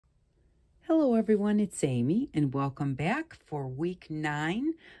Hello everyone, it's Amy and welcome back for week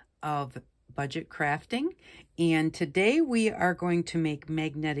 9 of budget crafting. And today we are going to make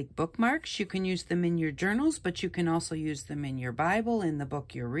magnetic bookmarks. You can use them in your journals, but you can also use them in your Bible, in the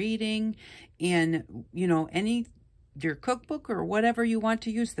book you're reading, in, your cookbook or whatever you want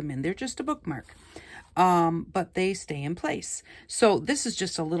to use them in. They're just a bookmark. But they stay in place. So this is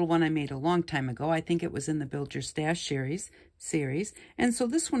just a little one I made a long time ago. I think it was in the Build Your Stash series. And so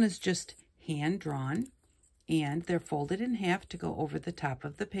this one is just hand drawn, and they're folded in half to go over the top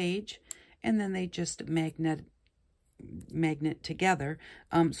of the page, and then they just magnet together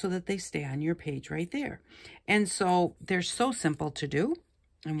so that they stay on your page right there. And so they're so simple to do,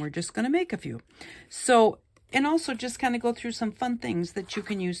 and we're just going to make a few. So, and also just kind of go through some fun things that you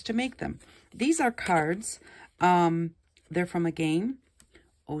can use to make them. These are cards. They're from a game.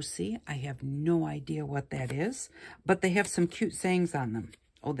 OC, I have no idea what that is, but they have some cute sayings on them.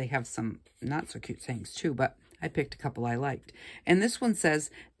 Oh, they have some not so cute sayings too, but I picked a couple I liked. And this one says,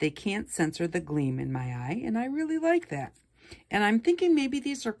 "They can't censor the gleam in my eye," and I really like that. And I'm thinking maybe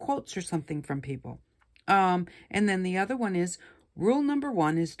these are quotes or something from people. And then the other one is, "Rule number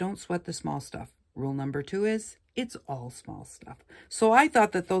 1 is don't sweat the small stuff. Rule number 2 is it's all small stuff." So I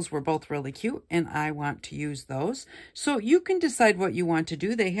thought that those were both really cute, and I want to use those. So you can decide what you want to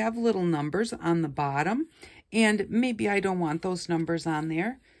do. They have little numbers on the bottom, and maybe I don't want those numbers on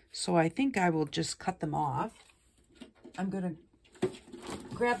there. So I think I will just cut them off. I'm going to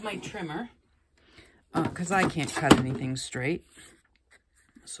grab my trimmer because I can't cut anything straight.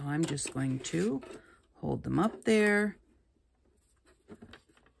 So I'm just going to hold them up there.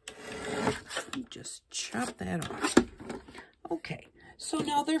 Just chop that off. Okay, so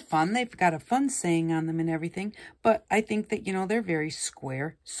now they're fun. They've got a fun saying on them and everything, but I think that, they're very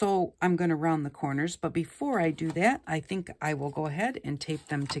square. So I'm going to round the corners, but before I do that, I think I will go ahead and tape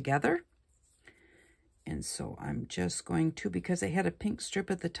them together. And so I'm just going to, because I had a pink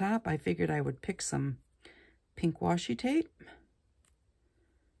strip at the top, I figured I would pick some pink washi tape.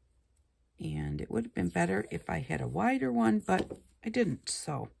 And it would have been better if I had a wider one, but I didn't,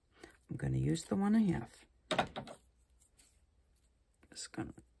 so I'm going to use the one I have. Just going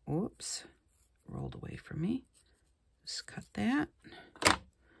to, whoops, rolled away from me. Just cut that.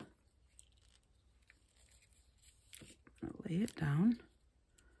 I'll lay it down.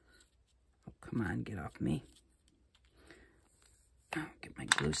 Oh, come on, get off me. Oh, get my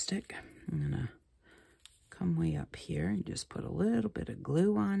glue stick. I'm going to come way up here and just put a little bit of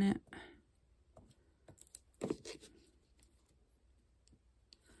glue on it.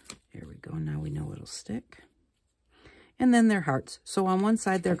 Here we go. Now we know it'll stick. And then they're hearts. So on one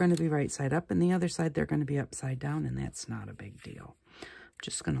side, they're going to be right side up, and the other side, they're going to be upside down, and that's not a big deal. I'm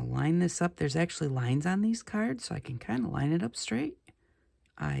just going to line this up. There's actually lines on these cards, so I can kind of line it up straight,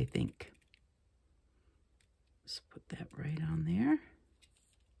 I think. Let's put that right on there.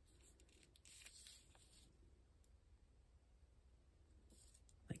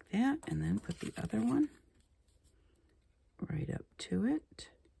 Like that, and then put the other one right up to it.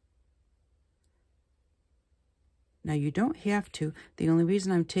 Now, you don't have to. The only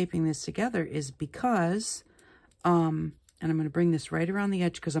reason I'm taping this together is because, and I'm going to bring this right around the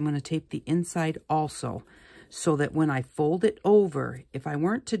edge because I'm going to tape the inside also, so that when I fold it over, if I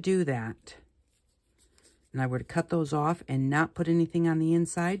weren't to do that, and I were to cut those off and not put anything on the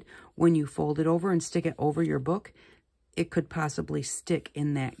inside, when you fold it over and stick it over your book, it could possibly stick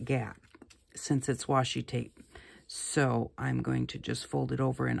in that gap since it's washi tape. So I'm going to just fold it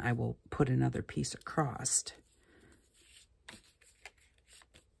over, and I will put another piece across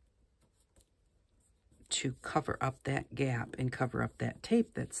to cover up that gap and cover up that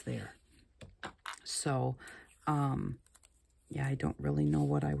tape that's there. So, yeah, I don't really know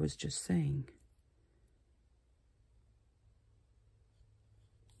what I was just saying.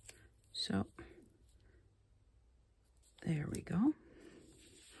 So, there we go.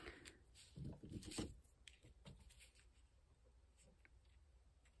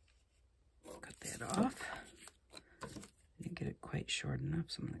 Cut that off. I didn't get it quite short enough,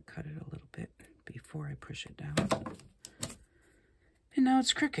 so I'm going to cut it a little bit before I push it down. And now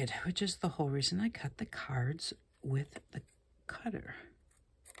it's crooked, which is the whole reason I cut the cards with the cutter.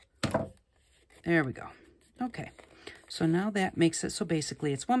 There we go. Okay, so now that makes it so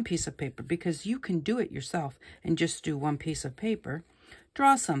basically it's one piece of paper, because you can do it yourself and just do one piece of paper,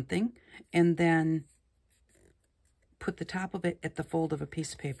 draw something, and then put the top of it at the fold of a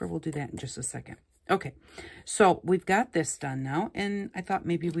piece of paper. We'll do that in just a second. Okay, so we've got this done now, and I thought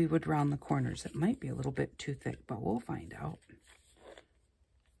maybe we would round the corners. It might be a little bit too thick, but we'll find out.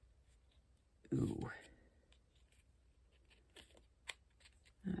 Ooh.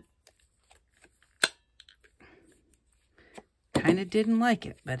 kind of didn't like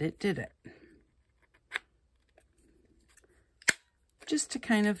it, but it did it. Just to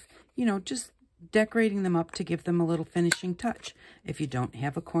kind of, you know, just decorating them up to give them a little finishing touch. If you don't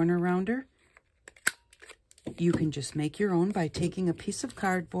have a corner rounder, you can just make your own by taking a piece of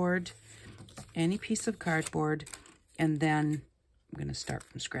cardboard, any piece of cardboard, and then I'm going to start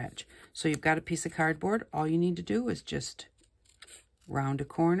from scratch. So you've got a piece of cardboard. All you need to do is just round a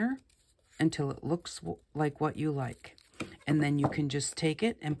corner until it looks like what you like. And then you can just take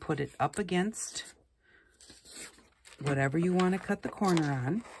it and put it up against whatever you want to cut the corner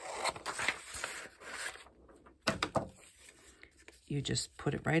on. You just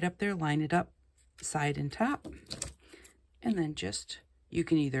put it right up there, line it up side and top, and then just, you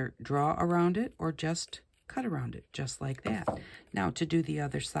can either draw around it or just cut around it, just like that. Now to do the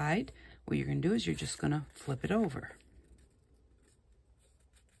other side, what you're going to do is you're just going to flip it over.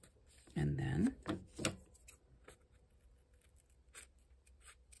 And then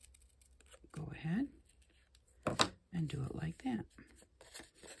go ahead and do it like that.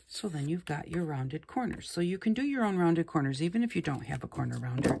 So then you've got your rounded corners. So you can do your own rounded corners even if you don't have a corner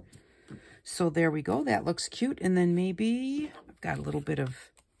rounder. So there we go. That looks cute. And then maybe I've got a little bit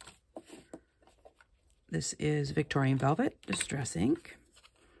of, this is Victorian Velvet Distress ink.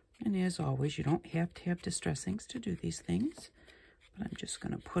 And as always, you don't have to have distress inks to do these things. But I'm just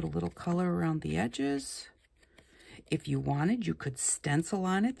going to put a little color around the edges. If you wanted, you could stencil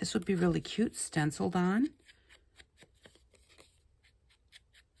on it. This would be really cute, stenciled on.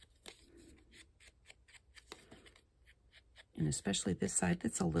 And especially this side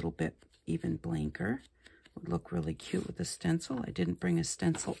that's a little bit even blanker would look really cute with a stencil. I didn't bring a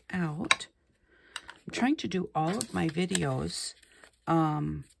stencil out. I'm trying to do all of my videos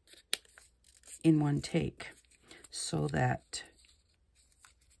in one take so that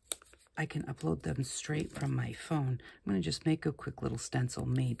I can upload them straight from my phone. I'm going to just make a quick little stencil,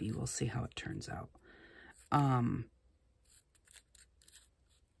 maybe. We'll see how it turns out.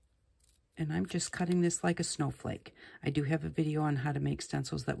 And I'm just cutting this like a snowflake. I do have a video on how to make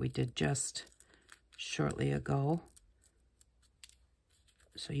stencils that we did just shortly ago.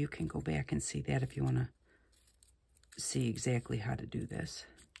 So you can go back and see that if you want to see exactly how to do this.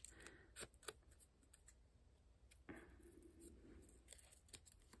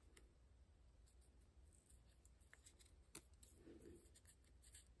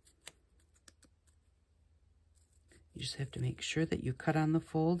 You just have to make sure that you cut on the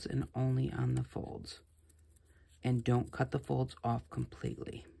folds and only on the folds. And don't cut the folds off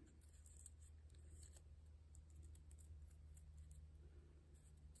completely.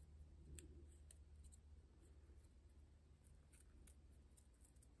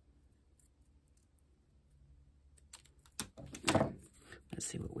 Let's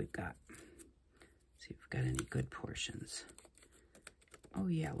see what we've got. See if we've got any good portions. Oh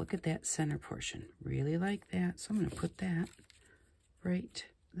yeah, look at that center portion. Really like that. So I'm going to put that right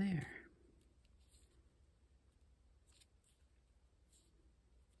there.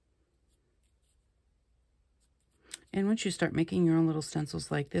 And once you start making your own little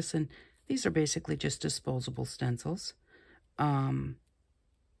stencils like this, and these are basically just disposable stencils,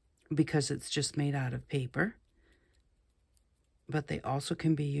 because it's just made out of paper. But they also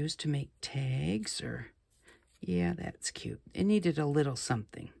can be used to make tags or... Yeah, that's cute. It needed a little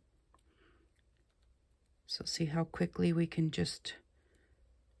something. So see how quickly we can just...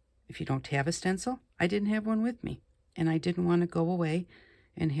 If you don't have a stencil, I didn't have one with me. And I didn't want to go away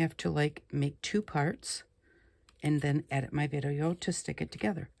and have to like make two parts and then edit my video to stick it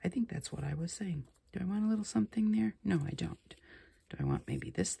together. I think that's what I was saying. Do I want a little something there? No, I don't. Do I want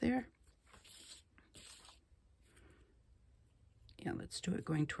maybe this there? Yeah, let's do it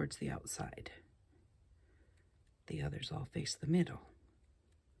going towards the outside. The others all face the middle.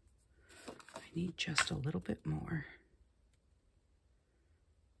 I need just a little bit more.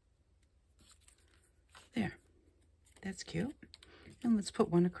 There. That's cute. And let's put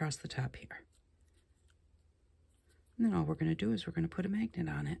one across the top here. And then all we're going to do is we're going to put a magnet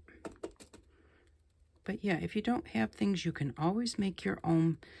on it. But yeah, if you don't have things, you can always make your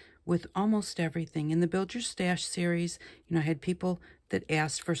own with almost everything. In the Build Your Stash series, you know, I had people that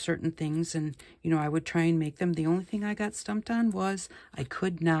asked for certain things, and, you know, I would try and make them. The only thing I got stumped on was I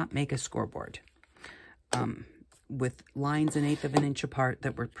could not make a scoreboard with lines 1/8 of an inch apart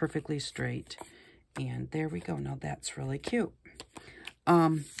that were perfectly straight. And there we go. Now that's really cute.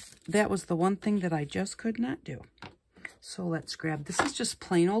 That was the one thing that I just could not do. So let's grab, this is just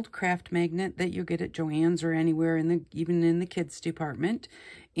plain old craft magnet that you get at Joann's or anywhere, even in the kids department.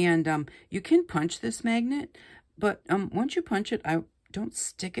 And you can punch this magnet, but once you punch it, I don't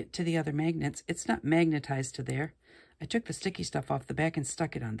stick it to the other magnets. It's not magnetized to there. I took the sticky stuff off the back and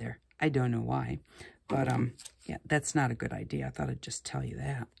stuck it on there. I don't know why, but yeah, that's not a good idea. I thought I'd just tell you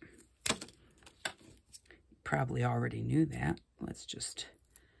that. Probably already knew that. Let's just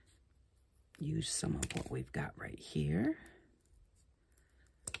use some of what we've got right here.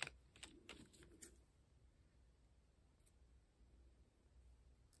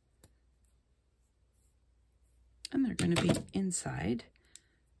 And they're going to be inside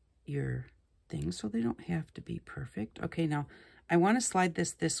your thing, so they don't have to be perfect. Okay, now I want to slide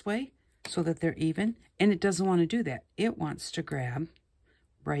this way so that they're even, and it doesn't want to do that. It wants to grab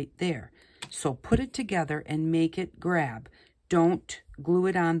right there. So put it together and make it grab. Don't glue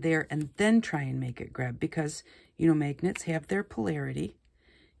it on there and then try and make it grab, because, you know, magnets have their polarity,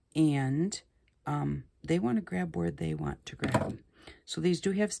 and they want to grab where they want to grab. So these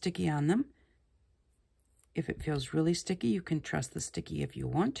do have sticky on them. If it feels really sticky, you can trust the sticky if you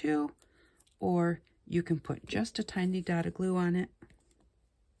want to, or you can put just a tiny dot of glue on it.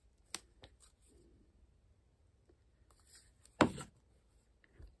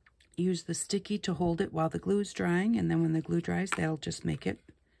 Use the sticky to hold it while the glue is drying, and then when the glue dries, that'll just make it,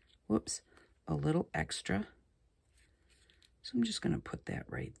 whoops, a little extra. So I'm just going to put that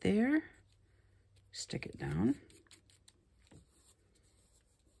right there, stick it down,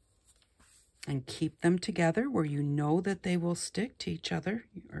 and keep them together where you know that they will stick to each other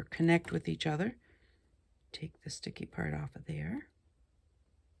or connect with each other. Take the sticky part off of there.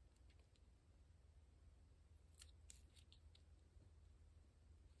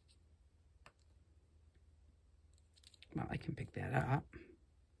 Well, I can pick that up.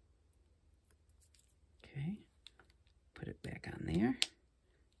 Okay, put it back on there.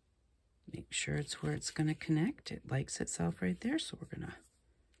 Make sure it's where it's going to connect. It likes itself right there, so we're going to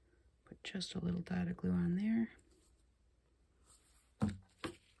put just a little dot of glue on there.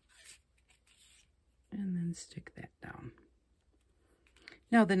 And then stick that down.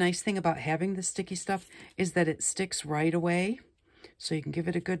 Now, the nice thing about having the sticky stuff is that it sticks right away. So you can give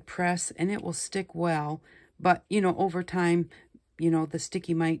it a good press and it will stick well. But, you know, over time, you know, the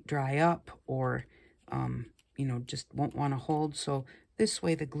sticky might dry up or, you know, just won't want to hold. So this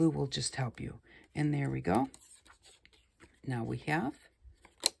way the glue will just help you. And there we go. Now we have.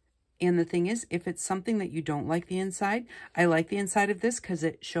 And the thing is, if it's something that you don't like the inside, I like the inside of this because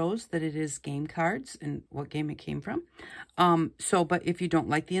it shows that it is game cards and what game it came from. But if you don't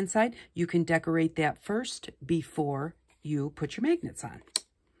like the inside, you can decorate that first before you put your magnets on.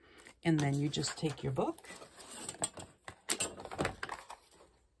 And then you just take your book.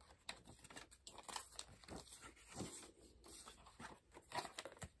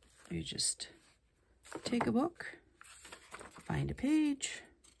 You just take a book, find a page,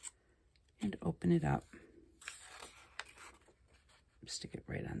 and open it up. Stick it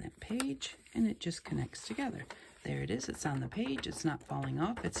right on that page, and it just connects together. There it is. It's on the page. It's not falling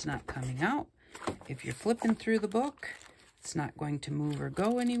off. It's not coming out. If you're flipping through the book, it's not going to move or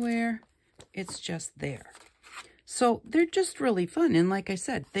go anywhere. It's just there. So they're just really fun. And like I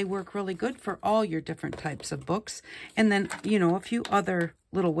said, they work really good for all your different types of books. And then, you know, a few other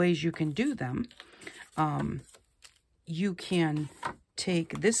little ways you can do them. You can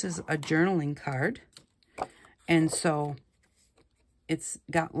take, this is a journaling card. And so it's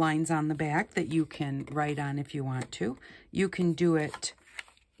got lines on the back that you can write on if you want to. You can do it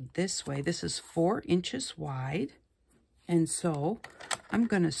this way. This is 4 inches wide. And so I'm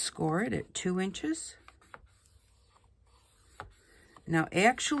going to score it at 2 inches. Now,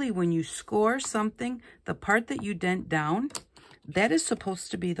 actually, when you score something, the part that you dent down, that is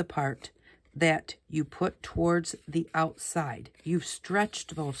supposed to be the part that you put towards the outside. You've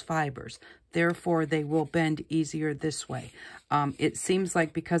stretched those fibers. Therefore, they will bend easier this way. It seems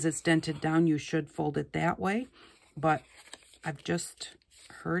like because it's dented down, you should fold it that way. But I've just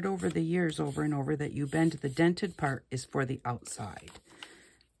heard over the years, over and over, that you bend the dented part is for the outside.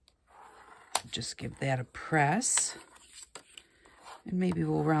 Just give that a press. And maybe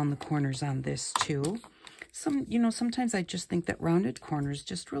we'll round the corners on this too. Sometimes I just think that rounded corners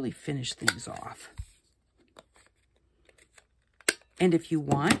just really finish things off. And if you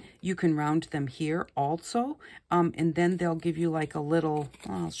want, you can round them here also. And then they'll give you like a little,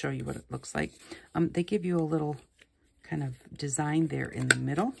 well, I'll show you what it looks like. They give you a little kind of design there in the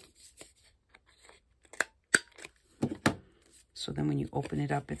middle. So then when you open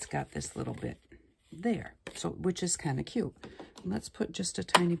it up, it's got this little bit there, so which is kind of cute. Let's put just a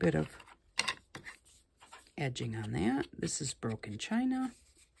tiny bit of edging on that. This is broken china.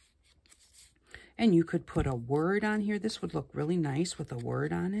 And you could put a word on here. This would look really nice with a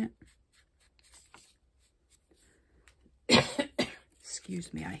word on it.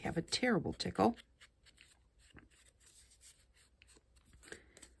 Excuse me, I have a terrible tickle.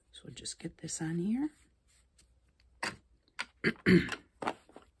 So just get this on here.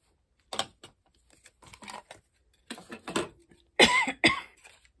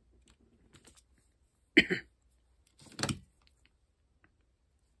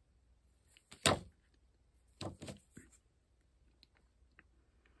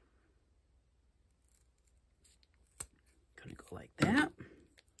 Gonna go like that.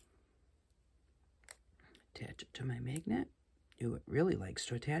 Attach it to my magnet. Ooh, it really likes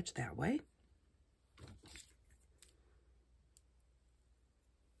to attach that way.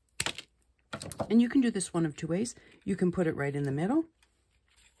 And you can do this one of two ways. You can put it right in the middle,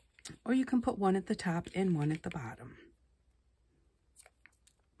 or you can put one at the top and one at the bottom.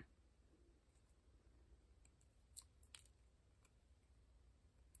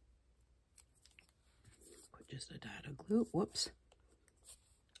 Put just a dot of glue. Whoops.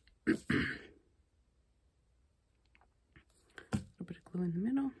 A little bit of glue in the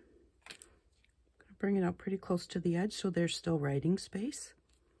middle. Bring it out pretty close to the edge so there's still writing space.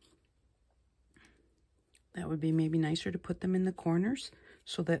 That would be maybe nicer to put them in the corners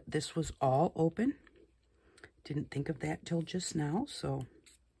so that this was all open. Didn't think of that till just now, so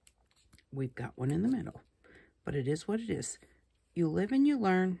we've got one in the middle. But it is what it is. You live and you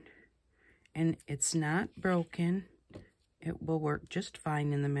learn, and it's not broken. It will work just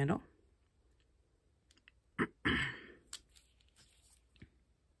fine in the middle.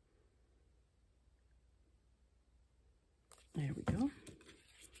 There we go.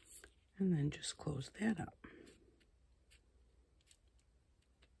 And then just close that up.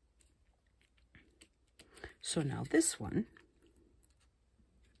 So now this one,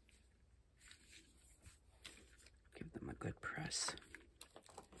 give them a good press.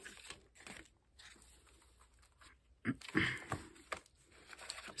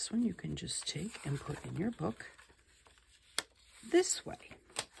 This one you can just take and put in your book this way.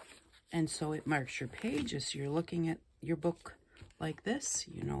 And so it marks your page as you're looking at your book like this.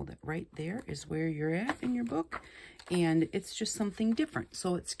 You know that right there is where you're at in your book, and it's just something different,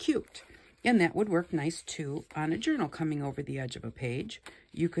 so it's cute. And that would work nice too on a journal coming over the edge of a page.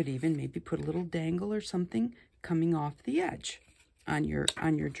 You could even maybe put a little dangle or something coming off the edge on your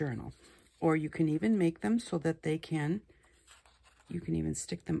journal. Or you can even make them so that you can even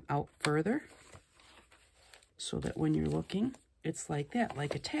stick them out further so that when you're looking, it's like that,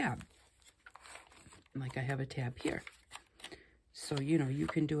 like a tab. Like I have a tab here. So, you know, you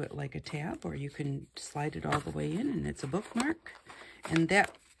can do it like a tab, or you can slide it all the way in and it's a bookmark. And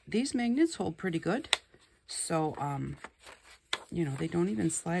these magnets hold pretty good. So, you know, they don't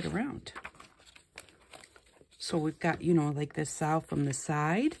even slide around. So we've got, you know, like this style from the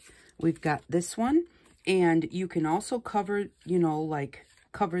side. We've got this one. And you can also cover, you know, like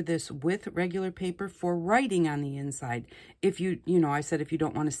cover this with regular paper for writing on the inside. If you know, I said if you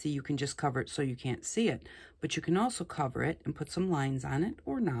don't want to see, you can just cover it so you can't see it. But you can also cover it and put some lines on it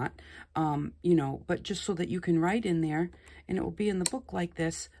or not, you know, but just so that you can write in there and it will be in the book like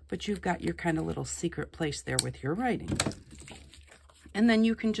this, but you've got your kind of little secret place there with your writing. And then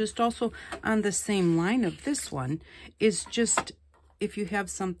you can just also, on the same line of this one, is just, if you have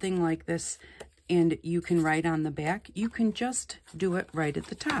something like this and you can write on the back, you can just do it right at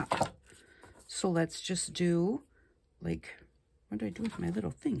the top. So let's just do, like, what do I do with my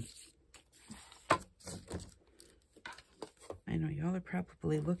little thing? I know y'all are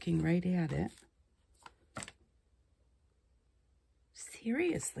probably looking right at it.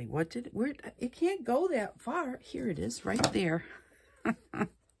 Seriously, it can't go that far. Here it is, right there.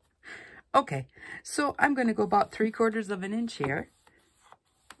 Okay, so I'm going to go about 3/4 of an inch here.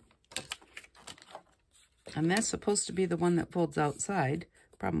 And that's supposed to be the one that folds outside.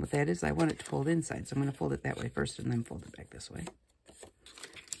 Problem with that is I want it to fold inside, so I'm going to fold it that way first and then fold it back this way.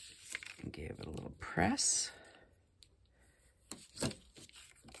 And give it a little press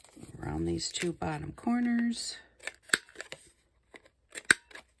around these two bottom corners.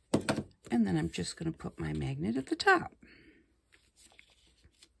 And then I'm just going to put my magnet at the top.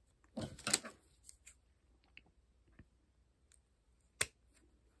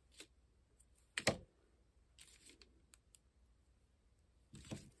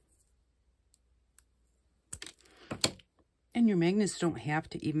 And your magnets don't have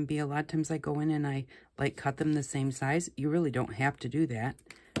to even be, a lot of times I go in and I like cut them the same size. You really don't have to do that.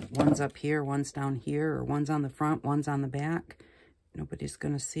 One's up here, one's down here, or one's on the front, one's on the back. Nobody's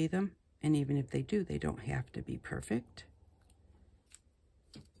going to see them. And even if they do, they don't have to be perfect.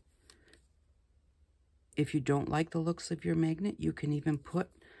 If you don't like the looks of your magnet, you can even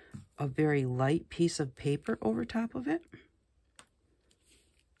put a very light piece of paper over top of it.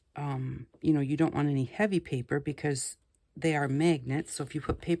 You know, you don't want any heavy paper because they are magnets. So if you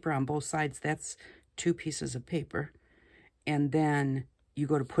put paper on both sides, that's 2 pieces of paper. And then you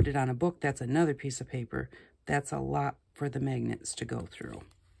go to put it on a book, that's another piece of paper. That's a lot for the magnets to go through.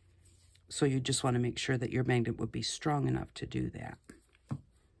 So you just want to make sure that your magnet would be strong enough to do that.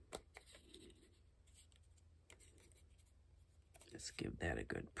 Just give that a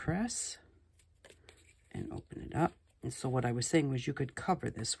good press and open it up. And so what I was saying was you could cover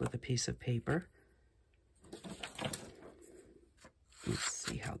this with a piece of paper. Let's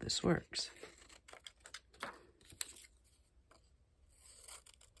see how this works.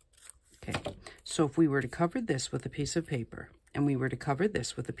 Okay, so if we were to cover this with a piece of paper, and we were to cover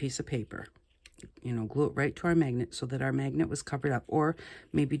this with a piece of paper, you know, glue it right to our magnet so that our magnet was covered up, or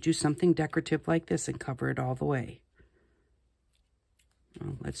maybe do something decorative like this and cover it all the way.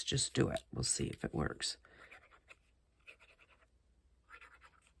 Well, let's just do it. We'll see if it works.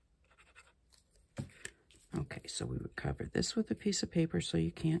 Okay, so we would cover this with a piece of paper so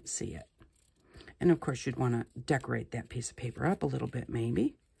you can't see it. And of course, you'd want to decorate that piece of paper up a little bit,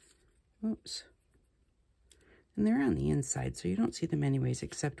 maybe. Oops. And they're on the inside, so you don't see them anyways,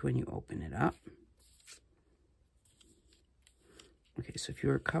 except when you open it up. Okay, so if you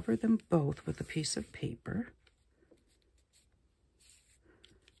were to cover them both with a piece of paper,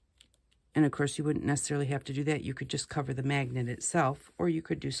 and of course, you wouldn't necessarily have to do that. You could just cover the magnet itself, or you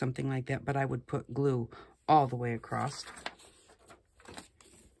could do something like that, but I would put glue all the way across.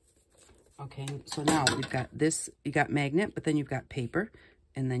 Okay, so now we've got this, you got magnet, but then you've got paper,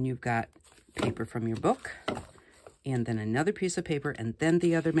 and then you've got paper from your book, and then another piece of paper, and then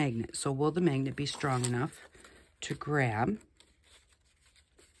the other magnet. So will the magnet be strong enough to grab?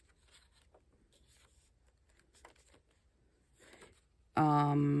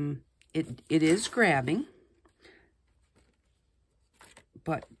 It is grabbing,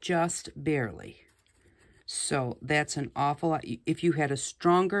 but just barely. So that's an awful lot. If you had a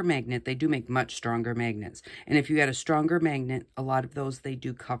stronger magnet, they do make much stronger magnets. And if you had a stronger magnet, a lot of those they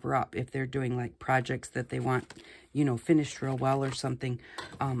do cover up. If they're doing like projects that they want, you know, finished real well or something,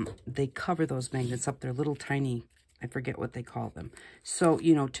 they cover those magnets up. They're little tiny, I forget what they call them. So,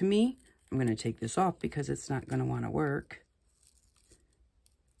 you know, to me, I'm going to take this off because it's not going to want to work.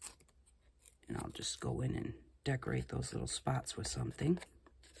 And I'll just go in and decorate those little spots with something.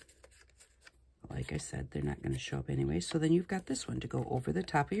 Like I said, they're not going to show up anyway. So then you've got this one to go over the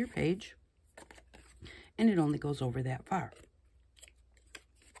top of your page. And it only goes over that far.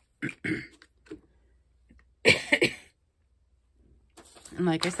 And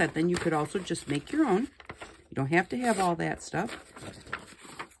like I said, then you could also just make your own. You don't have to have all that stuff.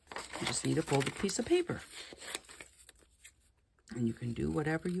 You just need a folded piece of paper. And you can do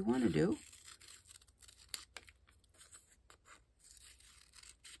whatever you want to do.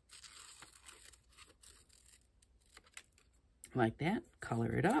 Like that,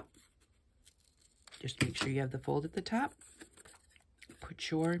 color it up. Just make sure you have the fold at the top.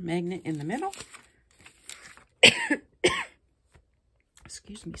 Put your magnet in the middle.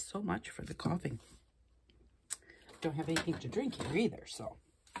 Excuse me so much for the coughing. Don't have anything to drink here either, so.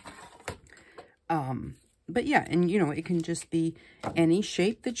 But yeah, and you know, it can just be any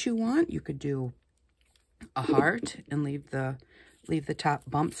shape that you want. You could do a heart and leave the top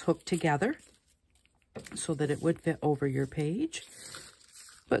bumps hooked together, so that it would fit over your page.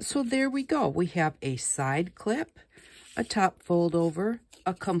 But so there we go. We have a side clip, a top fold over,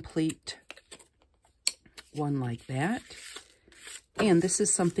 a complete one like that. And this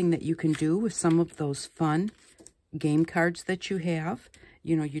is something that you can do with some of those fun game cards that you have.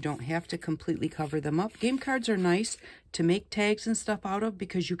 You know, you don't have to completely cover them up. Game cards are nice to make tags and stuff out of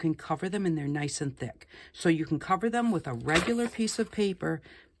because you can cover them and they're nice and thick. So you can cover them with a regular piece of paper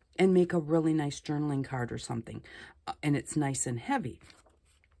and make a really nice journaling card or something. And it's nice and heavy.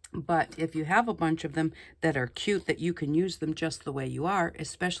 But if you have a bunch of them that are cute, that you can use them just the way you are,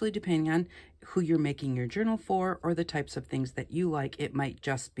 especially depending on who you're making your journal for or the types of things that you like, it might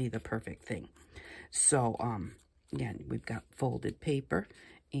just be the perfect thing. So, again, we've got folded paper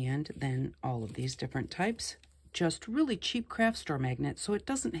and then all of these different types. Just really cheap craft store magnets, so it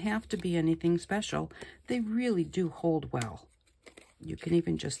doesn't have to be anything special. They really do hold well. You can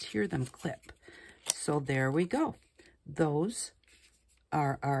even just hear them clip. So there we go. Those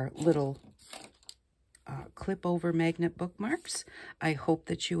are our little clip over magnet bookmarks. I hope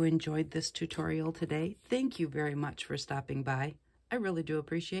that you enjoyed this tutorial today. Thank you very much for stopping by. I really do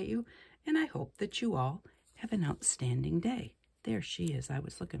appreciate you, and I hope that you all have an outstanding day. There she is. I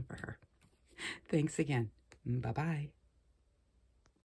was looking for her. Thanks again. Bye-bye.